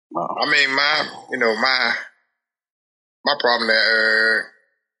I mean, my problem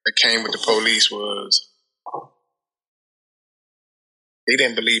that came with the police was they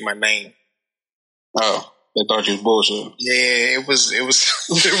didn't believe my name. Oh, they thought you was bullshit. Yeah, it was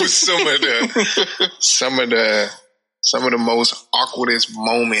some of the most awkwardest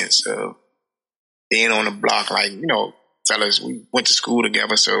moments of being on the block. Like, fellas, we went to school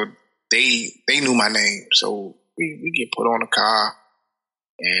together, so they knew my name. So we get put on a car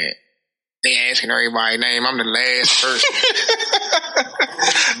and they asking everybody's name. I'm the last person.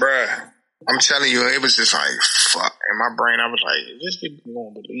 Bruh, I'm telling you, it was just like, fuck. In my brain, I was like, is this people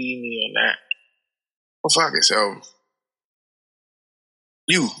gonna believe me or not? Well, fuck it. So,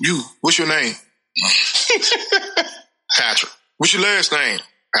 you, what's your name? Patrick. What's your last name?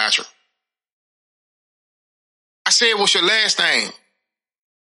 Patrick. I said, what's your last name?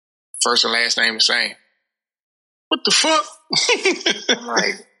 First and last name the same. What the fuck? I'm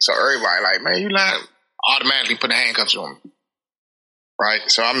like, so everybody like, man, you not automatically put the handcuffs on me. Right?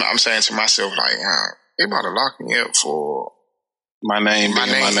 So I'm saying to myself, like, they about to lock me up for my name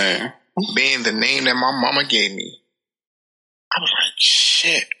being the name that my mama gave me. I was like,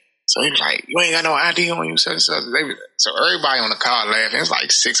 shit. So he was like, you ain't got no ID on you, such and such. So everybody on the car laughing. It's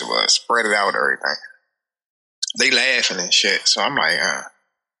like 6 of us spread it out and everything. They laughing and shit. So I'm like,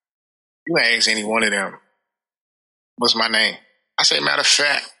 you ask any one of them, what's my name? I say, matter of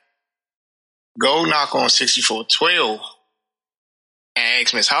fact, go knock on 6412 and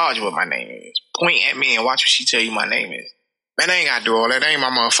ask Miss Hodge what my name is. Point at me and watch what she tell you my name is. Man, I ain't got to do all that. That ain't my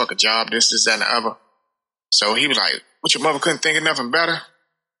motherfucking job. This, that, and the other. So he was like, what, your mother couldn't think of nothing better?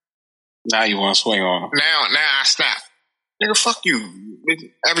 Now you want to swing on him. Now I snap. Nigga, fuck you.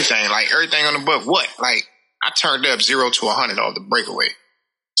 Everything. Like, everything on the book. What? Like, I turned up 0 to 100 off the breakaway.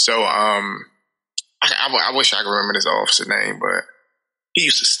 So, I wish I could remember this officer name, but he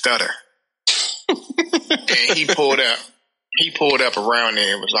used to stutter. And he pulled up around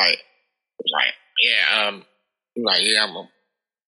there and was like, yeah, he was like, yeah,